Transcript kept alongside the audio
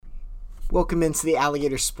Welcome into the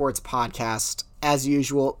Alligator Sports Podcast. As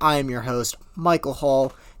usual, I am your host, Michael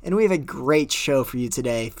Hall, and we have a great show for you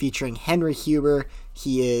today featuring Henry Huber.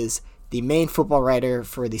 He is the main football writer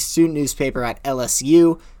for the student newspaper at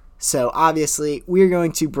LSU. So obviously, we're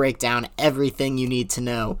going to break down everything you need to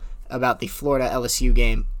know about the Florida LSU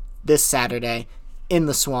game this Saturday in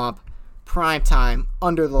the Swamp, prime time,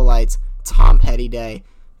 under the lights, Tom Petty Day.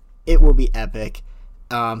 It will be epic.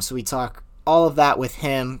 So we talk all of that with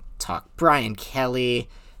him, talk Brian Kelly,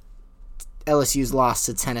 LSU's loss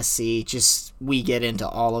to Tennessee, just we get into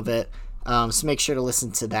all of it. So make sure to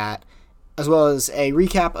listen to that, as well as a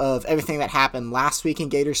recap of everything that happened last week in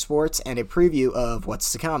Gator Sports and a preview of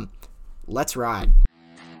what's to come. Let's ride.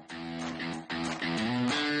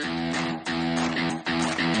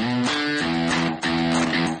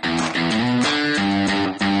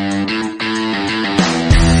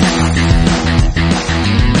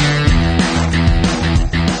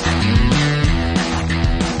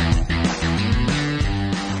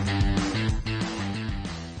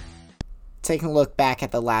 Taking a look back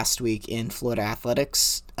at the last week in Florida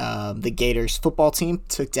athletics, the Gators football team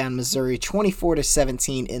took down Missouri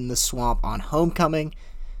 24-17 in the Swamp on homecoming.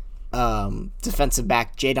 Defensive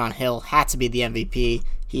back Jadon Hill had to be the MVP.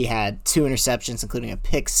 He had 2 interceptions, including a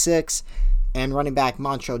pick 6. And running back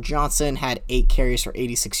Montrell Johnson had 8 carries for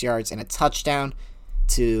 86 yards and a touchdown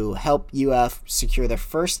to help UF secure their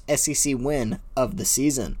first SEC win of the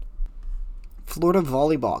season. Florida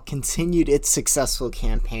volleyball continued its successful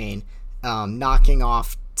campaign, knocking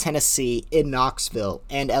off Tennessee in Knoxville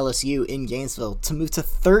and LSU in Gainesville to move to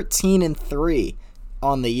 13-3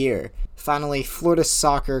 on the year. Finally, Florida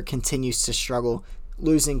soccer continues to struggle,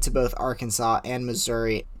 losing to both Arkansas and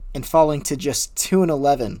Missouri and falling to just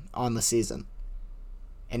 2-11 on the season.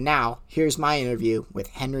 And now, here's my interview with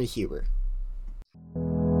Henry Huber.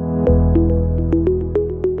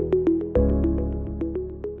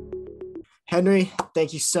 Henry,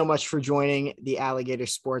 thank you so much for joining the Alligator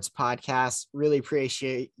Sports Podcast. Really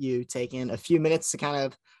appreciate you taking a few minutes to kind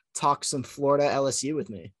of talk some Florida LSU with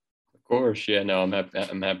me. Of course, yeah, no, I'm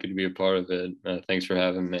happy to be a part of it. Thanks for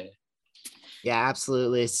having me. Yeah,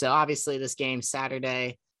 absolutely. So obviously this game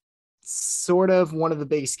Saturday, sort of one of the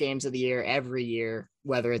biggest games of the year every year,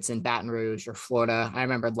 whether it's in Baton Rouge or Florida. I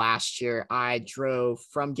remember last year I drove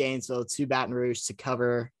from Gainesville to Baton Rouge to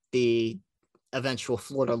cover the eventual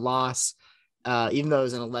Florida loss. Even though it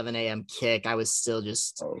was an 11 a.m. kick, I was still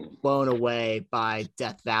just blown away by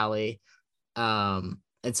Death Valley. And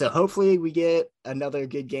so hopefully we get another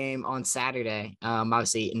good game on Saturday.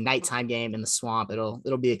 Obviously a nighttime game in the Swamp. It'll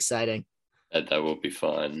be exciting. That will be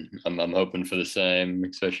fun. I'm hoping for the same,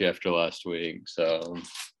 especially after last week. So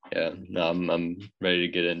yeah, no, I'm ready to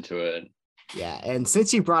get into it. Yeah, and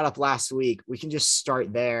since you brought up last week, we can just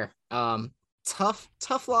start there. Tough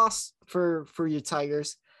loss for your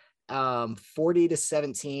Tigers.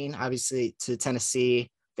 40-17, obviously, to Tennessee.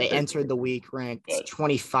 They entered the week ranked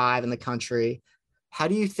 25 in the country. How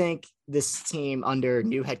do you think this team under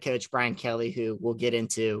new head coach Brian Kelly, who we'll get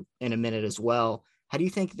into in a minute as well, how do you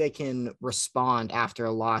think they can respond after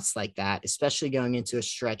a loss like that, especially going into a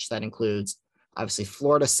stretch that includes obviously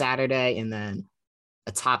Florida Saturday and then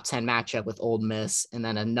a top 10 matchup with Ole Miss and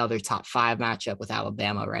then another top 5 matchup with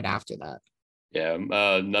Alabama right after that? Yeah,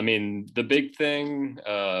 I mean, the big thing,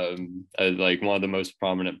 like one of the most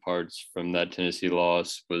prominent parts from that Tennessee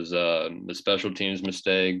loss was the special teams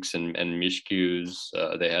mistakes and miscues.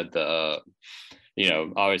 They had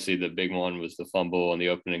obviously the big one was the fumble on the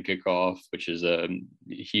opening kickoff, which is a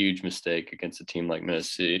huge mistake against a team like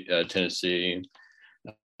Tennessee.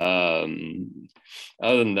 Other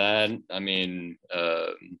than that, I mean,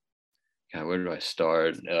 God, where do I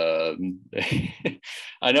start?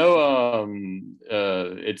 I know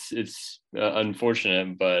it's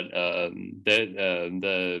unfortunate, but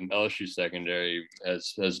the LSU secondary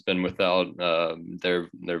has been without their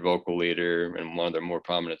vocal leader and one of their more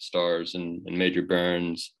prominent stars in Major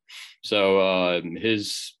Burns. So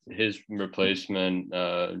his replacement,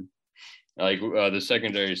 the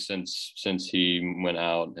secondary since he went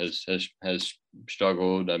out has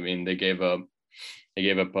struggled. I mean, they gave up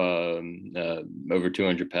over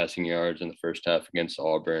 200 passing yards in the first half against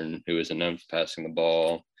Auburn, who isn't known for passing the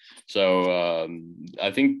ball. So I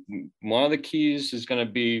think one of the keys is going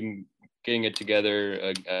to be getting it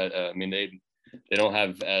together. I mean, they don't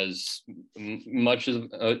have as much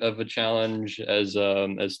of a challenge as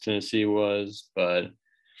Tennessee was, but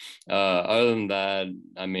other than that,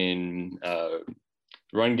 I mean,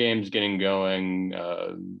 run game's getting going.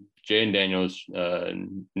 Jaden Daniels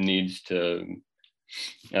needs to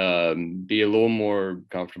be a little more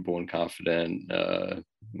comfortable and confident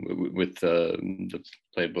with the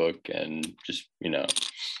playbook, and just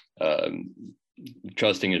um,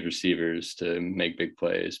 trusting his receivers to make big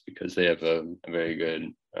plays, because they have a very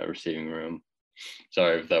good receiving room.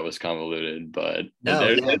 Sorry if that was convoluted, but No,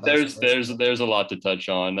 yeah, there's a lot to touch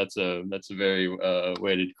on. That's a very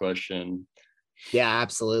weighted question. yeah,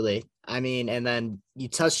 absolutely. I mean, and then you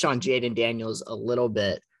touched on Jaden Daniels a little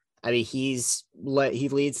bit. I mean, he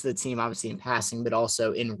leads the team obviously in passing, but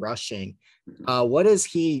also in rushing. What does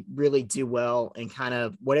he really do well, and kind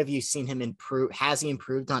of what have you seen him improve? Has he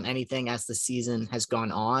improved on anything as the season has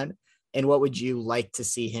gone on? And what would you like to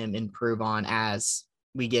see him improve on as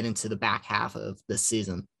we get into the back half of the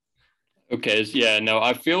season? Okay, yeah, no,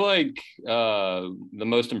 I feel like the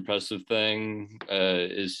most impressive thing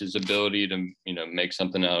is his ability to, make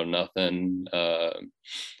something out of nothing.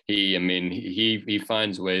 He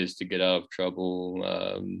finds ways to get out of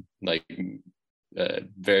trouble, like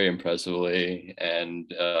very impressively, and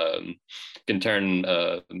can turn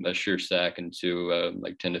a sure sack into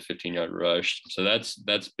like 10 to 15 yard rush. So that's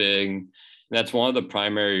big. And that's one of the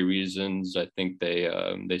primary reasons I think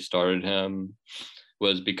they started him,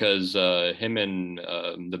 was because him and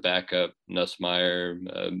the backup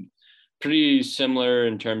Nussmeier, pretty similar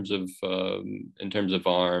in terms of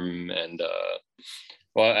arm, and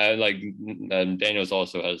well, Daniels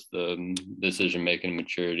also has the decision making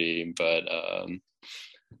maturity, but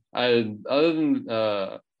I other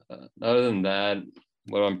than that,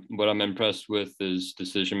 what I'm impressed with is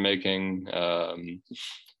decision making.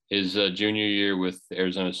 His junior year with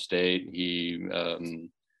Arizona State, he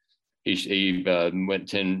went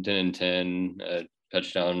 10 and 10,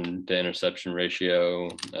 touchdown to interception ratio,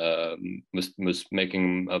 was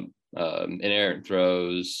making inerrant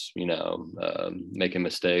throws, making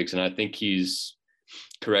mistakes, and I think he's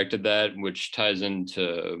corrected that, which ties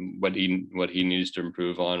into what he needs to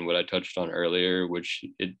improve on, what I touched on earlier, which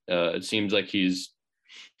it seems like he's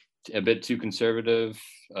a bit too conservative.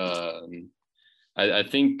 I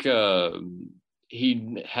think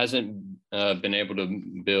he hasn't been able to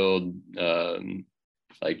build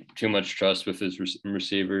like too much trust with his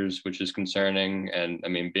receivers, which is concerning. And I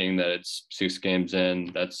mean, being that it's 6 games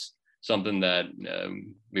in, that's something that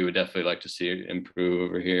we would definitely like to see improve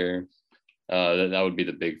over here. That would be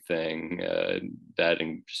the big thing. That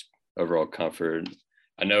and just overall comfort.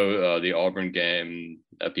 I know the Auburn game,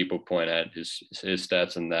 people point at his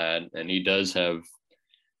stats in that, and he does have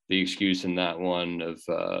the excuse in that one of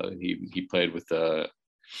he played with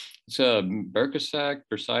it's a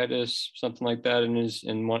bursitis, something like that,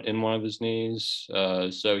 in one of his knees.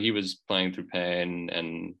 So he was playing through pain,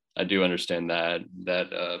 and I do understand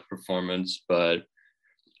that performance, but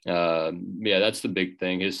yeah, that's the big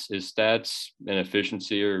thing. His stats and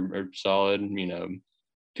efficiency are solid.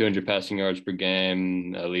 200 passing yards per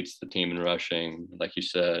game, leads the team in rushing, like you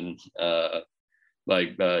said.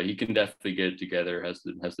 He can definitely get it together, has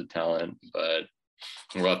the talent, but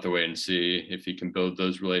we'll have to wait and see if he can build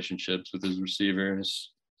those relationships with his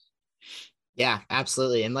receivers. Yeah,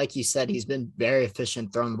 absolutely. And like you said, he's been very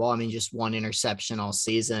efficient throwing the ball. I mean, just one interception all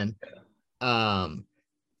season.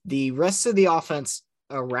 The rest of the offense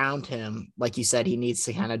around him, like you said, he needs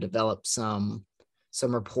to kind of develop some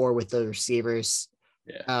rapport with the receivers.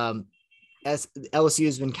 Yeah. As LSU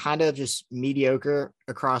has been kind of just mediocre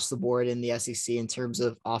across the board in the SEC in terms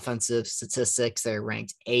of offensive statistics. They're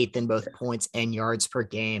ranked 8th in both points and yards per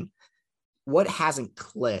game. What hasn't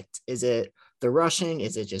clicked? Is it the rushing?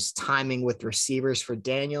 Is it just timing with receivers for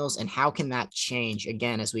Daniels? And how can that change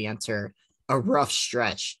again as we enter a rough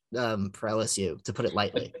stretch for LSU, to put it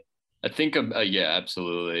lightly? I think, yeah,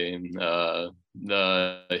 absolutely. I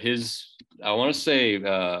want to say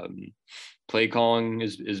play calling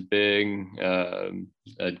is big.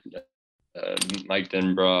 Mike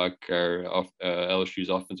Denbrock, our LSU's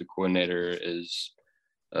offensive coordinator, is.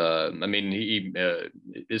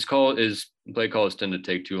 His play calls tend to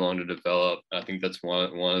take too long to develop. I think that's one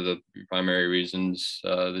of the primary reasons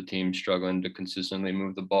the team's struggling to consistently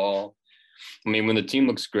move the ball. I mean, when the team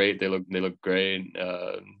looks great, they look great.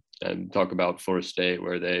 And talk about Florida State,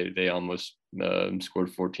 where they almost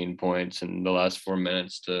scored 14 points in the last 4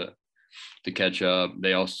 minutes to catch up.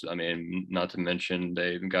 They also, I mean, not to mention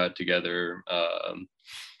they got together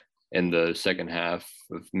in the second half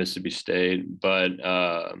of Mississippi State. But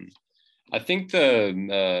I think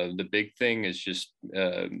the big thing is just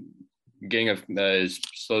getting is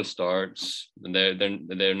slow starts.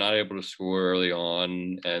 They're not able to score early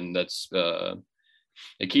on, and that's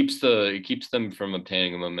it keeps them from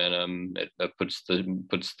obtaining a momentum. It puts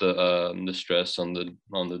the stress on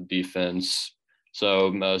the defense.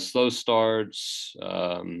 So slow starts.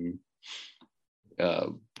 What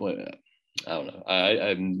I don't know.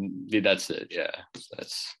 That's it. Yeah,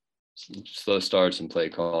 that's slow starts and play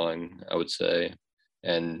calling, I would say,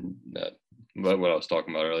 and what I was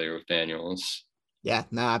talking about earlier with Daniels. Yeah,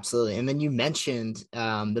 no, absolutely. And then you mentioned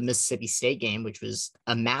the Mississippi State game, which was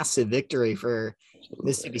a massive victory for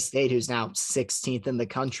Mississippi Absolutely. State, who's now 16th in the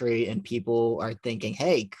country. And people are thinking,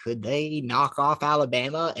 hey, could they knock off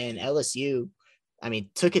Alabama? And LSU, I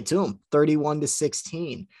mean, took it to them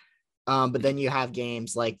 31-16. But then you have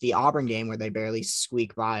games like the Auburn game where they barely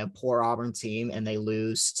squeak by a poor Auburn team and they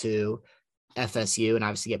lose to FSU and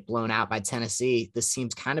obviously get blown out by Tennessee. This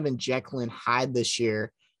team's kind of in Jekyll and Hyde this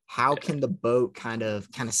year. How can the boat kind of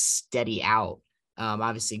steady out?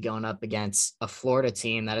 Obviously, going up against a Florida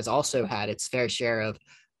team that has also had its fair share of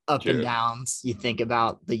up and True. downs. You think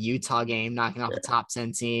about the Utah game, knocking off a Yeah. top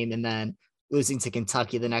 10 team, and then losing to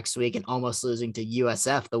Kentucky the next week and almost losing to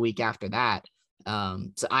USF the week after that.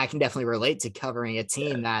 So I can definitely relate to covering a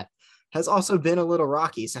team that has also been a little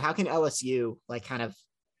rocky. So how can LSU like kind of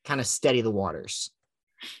steady the waters?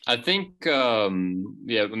 I think, yeah, I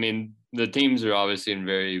mean, the teams are obviously in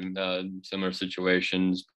very similar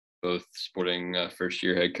situations, both sporting first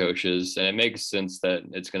year head coaches, and it makes sense that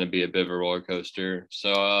it's going to be a bit of a roller coaster.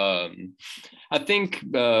 So I think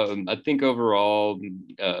overall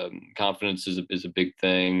confidence is a big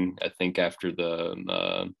thing. I think after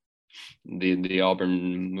the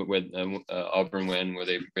Auburn win where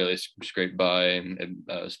they really scraped by, it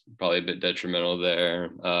was probably a bit detrimental there.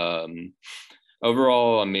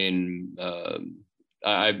 Overall, I mean,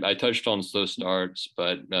 I touched on slow starts,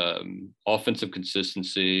 but offensive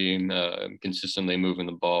consistency, consistently moving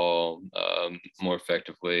the ball more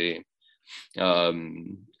effectively.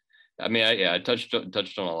 Um, I mean, I touched on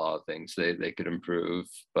a lot of things they could improve,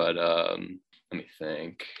 but let me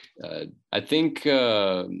think. I think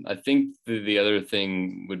the other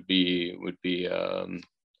thing would be uh,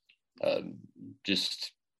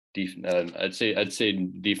 just I'd say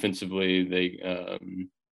defensively they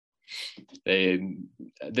they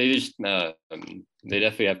just they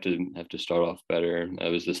definitely have to start off better. It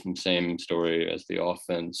was the same story as the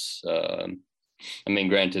offense. I mean,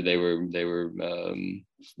 granted, they were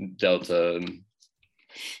dealt a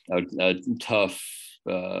tough.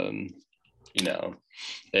 You know,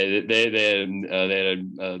 they had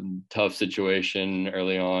a tough situation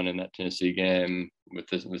early on in that Tennessee game with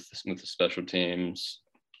the special teams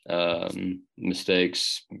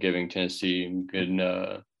mistakes, giving Tennessee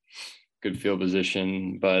good field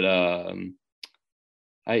position. But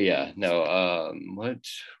I yeah no what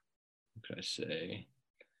could I say?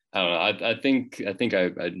 I don't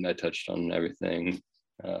know. I touched on everything,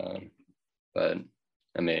 uh, but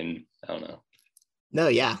I mean I don't know. No,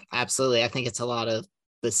 yeah, absolutely. I think it's a lot of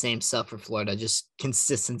the same stuff for Florida, just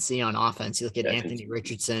consistency on offense. You look at Yeah, Anthony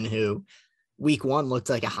Richardson, who week one looked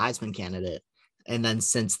like a Heisman candidate. And then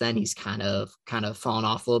since then he's kind of fallen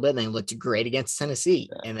off a little bit. And then he looked great against Tennessee.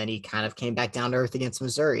 yeah, And then he kind of came back down to earth against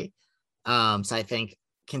Missouri. So I think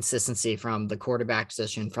consistency from the quarterback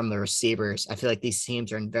position, from the receivers. I feel like these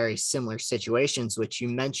teams are in very similar situations, which you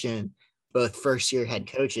mentioned both first year head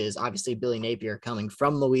coaches. Obviously, Billy Napier coming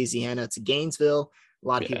from Louisiana to Gainesville. A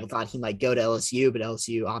lot of yeah. people thought he might go to LSU, but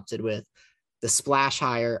LSU opted with the splash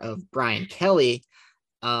hire of Brian Kelly.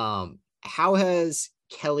 How has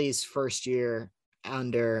Kelly's first year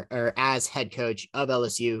under or as head coach of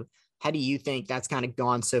LSU, how do you think that's kind of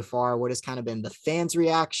gone so far? What has kind of been the fans'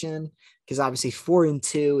 reaction? Because obviously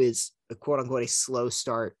 4-2 is a quote unquote a slow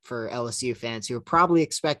start for LSU fans who are probably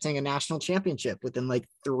expecting a national championship within like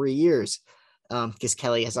 3 years. Because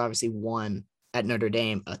Kelly has obviously won at Notre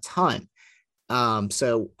Dame a ton.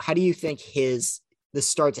 So how do you think the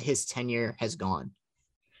start to his tenure has gone?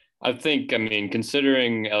 I mean,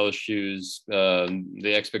 considering LSU's,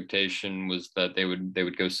 the expectation was that they would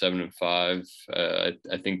go 7-5.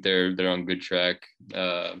 I think they're on good track.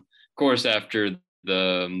 Of course, after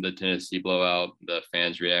the Tennessee blowout, the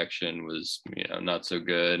fans' reaction was not so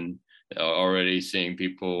good. Already seeing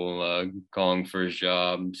people calling for his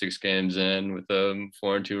job 6 games in with a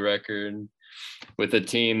 4-2 record, with a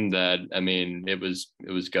team that I mean it was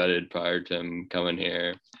gutted prior to him coming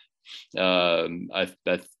here. I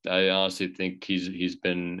honestly think he's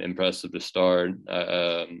been impressive to start.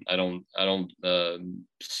 I don't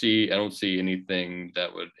see anything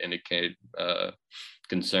that would indicate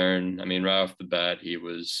concern. I mean, right off the bat, he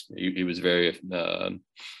was very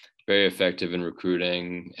effective in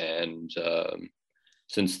recruiting, and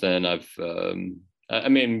since then I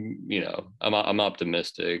mean, I'm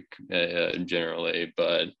optimistic generally,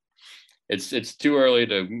 but it's too early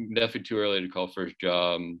to definitely too early to call first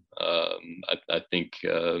job. I think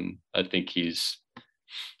he'll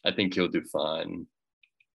do fine.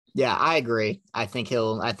 Yeah, I agree. I think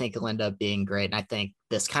he'll end up being great. And I think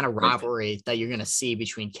this kind of rivalry that you're gonna see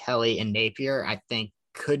between Kelly and Napier, I think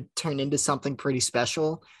could turn into something pretty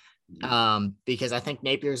special. Because I think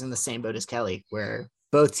Napier's in the same boat as Kelly, where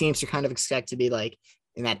both teams are kind of expected to be like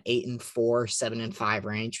in that 8-4, 7-5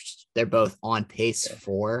 range. They're both on pace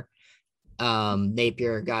for.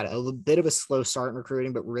 Napier got a bit of a slow start in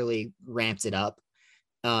recruiting, but really ramped it up.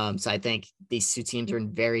 So I think these two teams are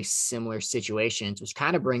in very similar situations, which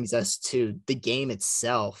kind of brings us to the game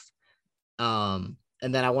itself. And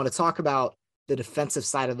then I want to talk about the defensive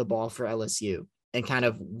side of the ball for LSU and kind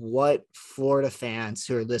of what Florida fans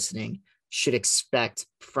who are listening should expect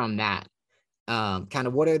from that. Kind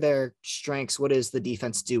of what are their strengths? What does the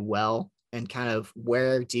defense do well? And kind of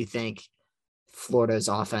where do you think Florida's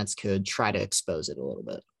offense could try to expose it a little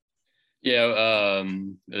bit? Yeah,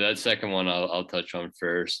 that second one I'll touch on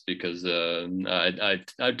first because I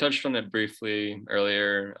touched on it briefly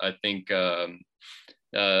earlier. I think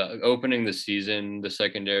opening the season, the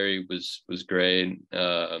secondary was great.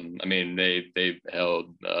 I mean they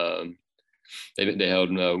held they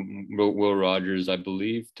held Will Rogers, I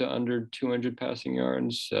believe, to under 200 passing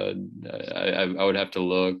yards. I would have to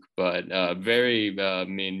look, but very. I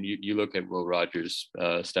mean, you look at Will Rogers'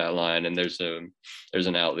 stat line, and there's an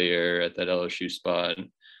outlier at that LSU spot.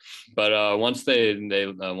 But once they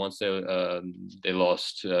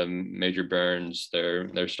lost Major Burns,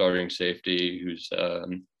 their starting safety, who's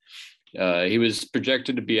he was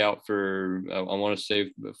projected to be out for, I want to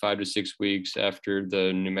say, 5 to 6 weeks after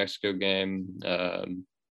the New Mexico game.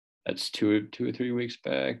 That's 2 or 3 weeks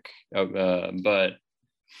back. But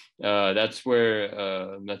that's where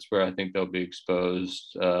I think they'll be exposed.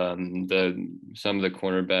 Some of the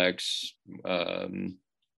cornerbacks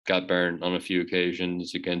got burnt on a few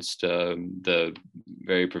occasions against the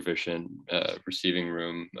very proficient receiving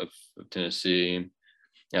room of Tennessee.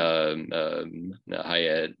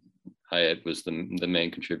 Hyatt was the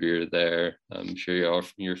main contributor there. I'm sure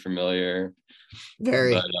you're familiar.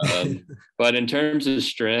 Very. But in terms of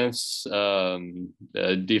strengths,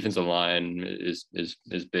 the defensive line is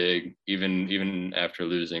big. Even after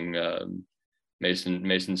losing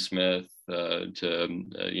Mason Smith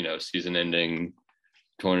to season-ending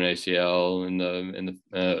torn ACL in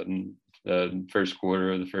the first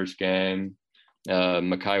quarter of the first game.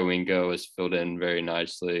 Mekhi Wingo has filled in very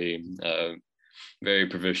nicely. Very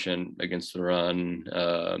proficient against the run,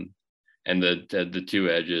 and the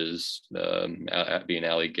two edges, being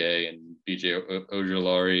Ali Gay and BJ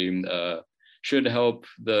Ojulari, should help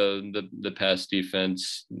the pass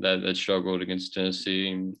defense that struggled against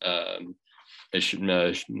Tennessee.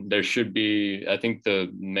 There should be. I think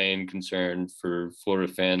the main concern for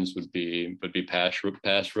Florida fans would be pass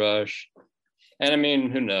rush. And I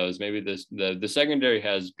mean, who knows? Maybe the secondary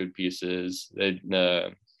has good pieces.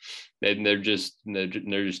 They're just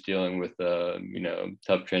dealing with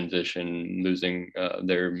tough transition, losing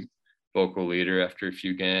their vocal leader after a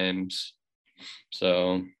few games.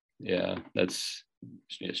 So yeah, that's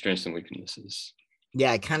strengths and weaknesses.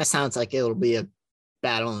 Yeah, it kind of sounds like it'll be a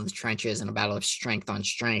battle in the trenches and a battle of strength on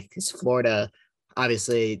strength because Florida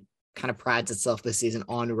obviously kind of prides itself this season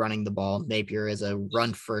on running the ball. Napier is a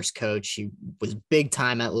run first coach. He was big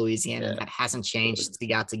time at Louisiana, and that hasn't changed since he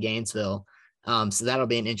got to Gainesville. So that'll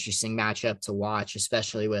be an interesting matchup to watch,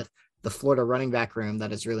 especially with the Florida running back room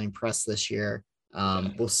that has really impressed this year.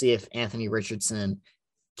 We'll see if Anthony Richardson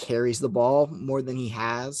carries the ball more than he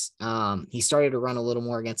has. He started to run a little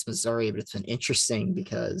more against Missouri, but it's been interesting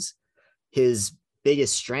because his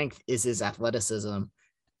biggest strength is his athleticism.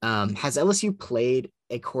 Has LSU played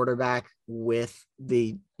a quarterback with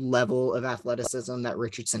the level of athleticism that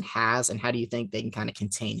Richardson has, and how do you think they can kind of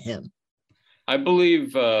contain him? I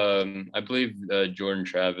believe Jordan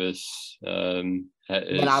Travis Then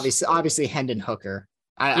obviously Hendon Hooker.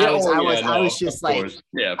 I was just like,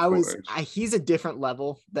 he's a different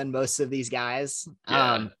level than most of these guys.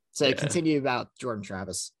 Continue about Jordan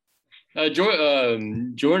Travis.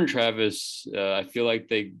 Jordan Travis, I feel like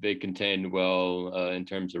they contained well in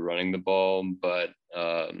terms of running the ball, but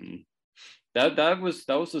that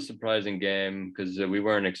was a surprising game because we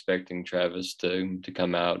weren't expecting Travis to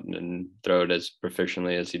come out and throw it as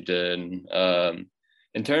proficiently as he did.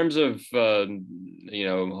 In terms of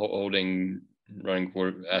holding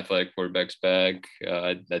athletic quarterbacks back,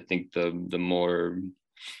 I think the more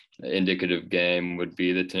indicative game would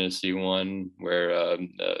be the Tennessee one, where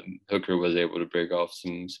Hooker was able to break off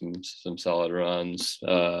some solid runs.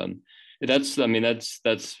 That's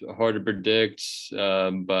hard to predict,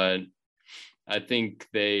 but I think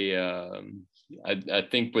they I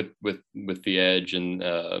think with the edge and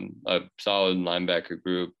a solid linebacker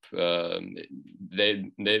group,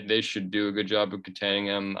 they should do a good job of containing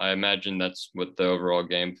him. I imagine that's what the overall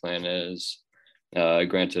game plan is.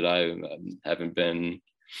 Granted, I haven't been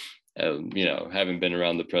haven't been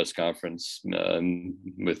around the press conference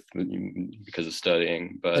with because of studying,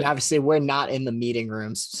 And but obviously, we're not in the meeting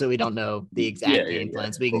rooms, so we don't know the exact game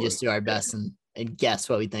plans. We of can course. just do our best and guess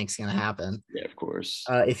what we think is going to happen. Yeah, of course.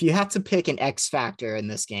 If you had to pick an X factor in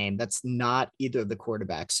this game, that's not either of the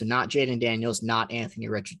quarterbacks. So not Jaden Daniels, not Anthony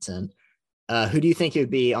Richardson. Who do you think it would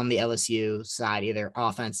be on the LSU side, either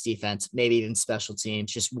offense, defense, maybe even special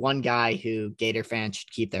teams? Just one guy who Gator fans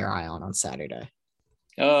should keep their eye on Saturday.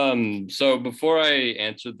 So before I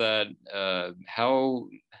answer that, how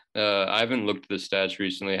I haven't looked at the stats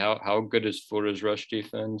recently. How good is Florida's rush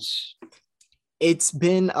defense? It's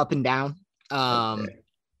been up and down. Okay.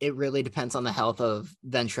 It really depends on the health of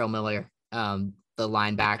Ventrell Miller, the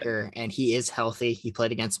linebacker, and he is healthy. He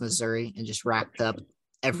played against Missouri and just racked up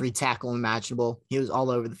every tackle imaginable. He was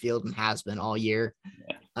all over the field and has been all year.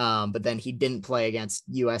 But then he didn't play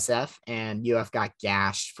against USF, and UF got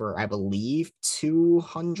gashed for, I believe,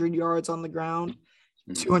 200 yards on the ground,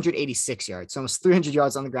 286 yards, so almost 300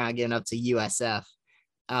 yards on the ground, getting up to USF.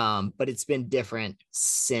 But it's been different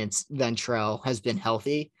since Ventrell has been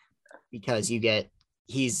healthy, because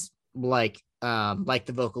he's like the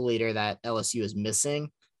vocal leader that LSU is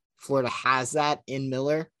missing. Florida has that in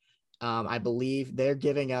Miller. I believe they're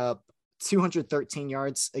giving up 213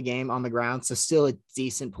 yards a game on the ground, so still a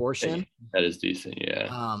decent portion. That is decent,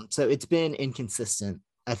 yeah. So it's been inconsistent,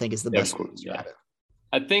 I think, is the best way to describe it.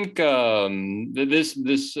 I think we'll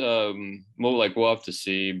have to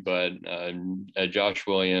see, but Josh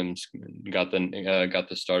Williams got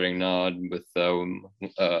the starting nod with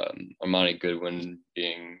Armani Goodwin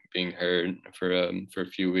being hurt for a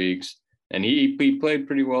few weeks, and he played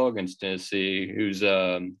pretty well against Tennessee, who's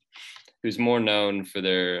more known for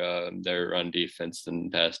their run defense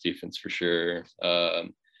than pass defense for sure.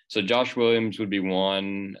 So Josh Williams would be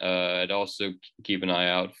one. I'd also keep an eye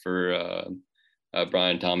out for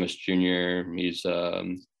Brian Thomas Jr. He's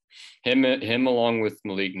him along with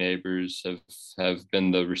Malik Neighbors have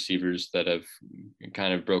been the receivers that have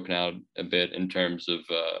kind of broken out a bit in terms of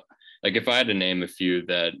like, if I had to name a few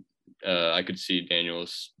that I could see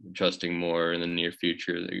Daniels trusting more in the near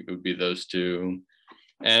future, it would be those two.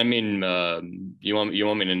 And I mean, you want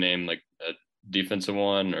me to name like a defensive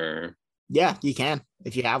one, or? Yeah, you can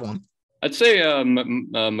if you have one. I'd say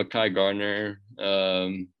Mekhi Gardner,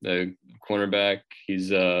 the cornerback.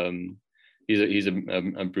 He's a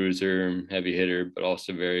bruiser, heavy hitter, but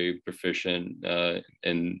also very proficient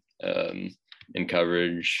in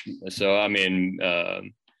coverage. So I mean,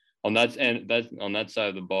 on that side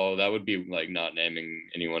of the ball, that would be like not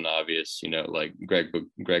naming anyone obvious, like Greg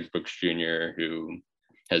Brooks Jr., who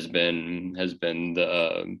has been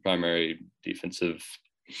the primary defensive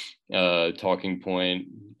talking point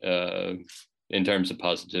in terms of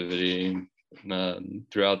positivity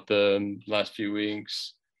throughout the last few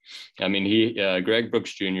weeks. I mean, Greg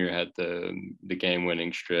Brooks Jr. had the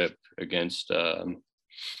game-winning strip against Auburn.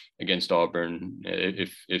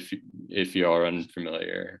 If you are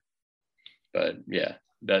unfamiliar, but yeah,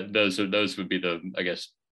 those would be the, I guess,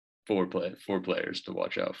 four players to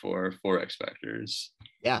watch out for, four X factors.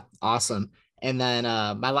 Yeah, awesome. And then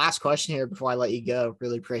my last question here before I let you go,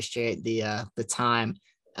 really appreciate the time.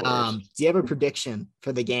 Do you have a prediction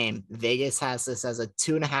for the game? Vegas has this as a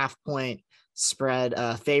 2.5 point spread,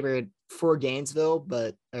 favored for Gainesville,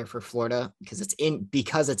 or for Florida, because it's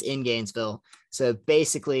in Gainesville. So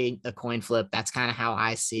basically a coin flip. That's kind of how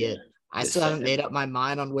I see it. I still haven't made up my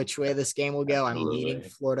mind on which way this game will go. I'm leaning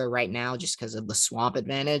Florida right now just because of the swamp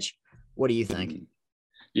advantage. What do you think?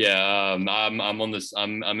 Yeah, I'm on this.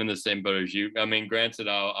 I'm in the same boat as you. I mean, granted,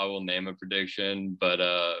 I will name a prediction, but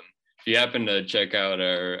if you happen to check out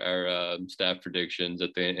our staff predictions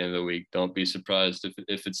at the end of the week, don't be surprised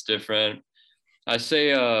if it's different. I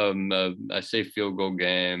say field goal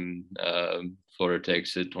game. Florida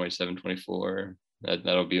takes it 27-24.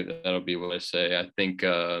 That'll be what I say. I think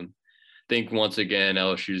once again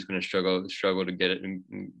LSU is going to struggle to get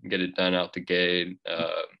it done out the gate.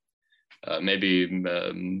 Maybe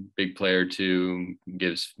big player two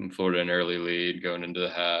gives Florida an early lead going into the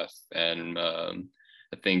half, and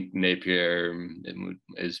I think Napier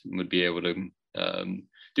would be able to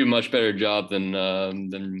do a much better job than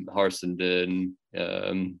Harsin did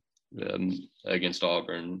against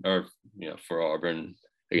Auburn, or for Auburn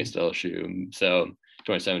against LSU. So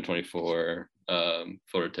 27-24,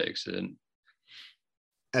 Florida takes it.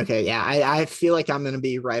 Okay, yeah, I feel like I'm gonna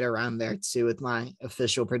be right around there too with my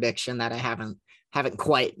official prediction that I haven't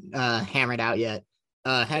quite hammered out yet.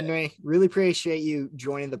 Yeah, Henry, really appreciate you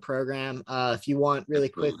joining the program. If you want really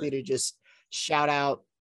quickly absolutely. to just shout out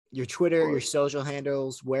your Twitter, your social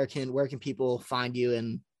handles, where can people find you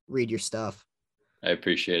and read your stuff? I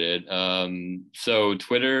appreciate it. So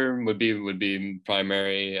Twitter would be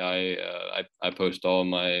primary. I post all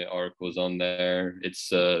my articles on there.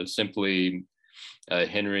 It's simply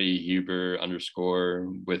Henry Huber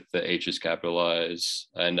underscore with the H is capitalized,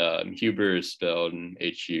 and Huber is spelled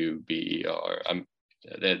Huber.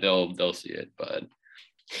 They'll see it, but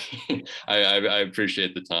I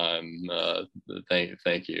appreciate the time.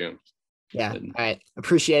 Thank you. Yeah. And All right.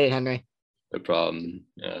 Appreciate it, Henry. no problem.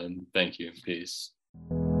 Thank you. Peace.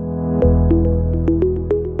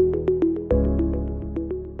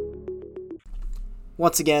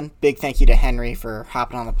 Once again, big thank you to Henry for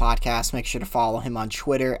hopping on the podcast. Make sure to follow him on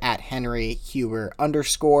Twitter at Henry Huber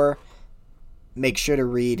underscore. Make sure to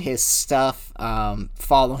read his stuff.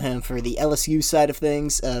 Follow him for the LSU side of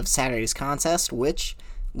things of Saturday's contest, which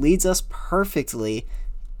leads us perfectly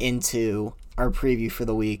into our preview for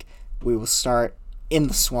the week. We will start in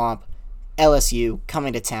the swamp. LSU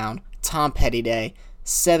coming to town. Tom Petty Day,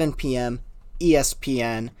 7 p.m.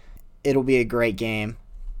 ESPN. It'll be a great game.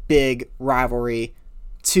 Big rivalry.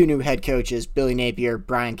 Two new head coaches, Billy Napier,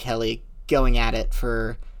 Brian Kelly, going at it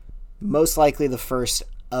for most likely the first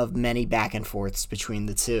of many back and forths between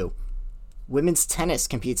the two. Women's tennis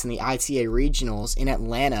competes in the ITA regionals in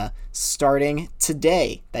Atlanta starting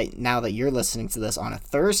today. Now that you're listening to this on a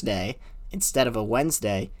Thursday instead of a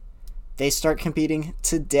Wednesday, they start competing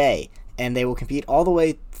today, and they will compete all the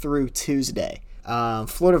way through Tuesday.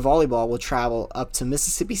 Florida volleyball will travel up to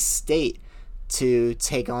Mississippi State to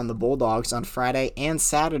take on the Bulldogs on Friday and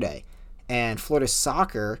Saturday, and Florida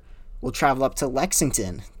soccer will travel up to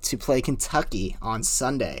Lexington to play Kentucky on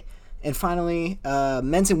Sunday. And finally,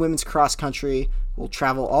 men's and women's cross country will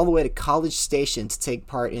travel all the way to College Station to take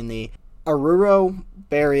part in the Aurora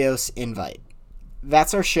Barrios Invite.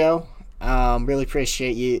 That's our show. Really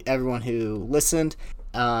appreciate you, everyone who listened,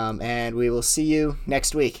 and we will see you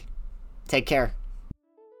next week. Take care.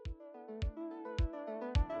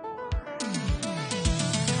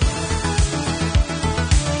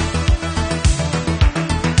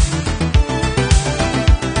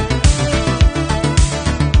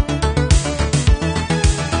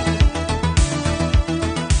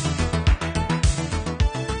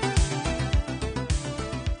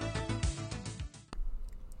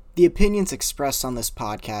 The opinions expressed on this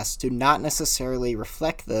podcast do not necessarily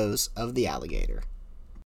reflect those of the alligator.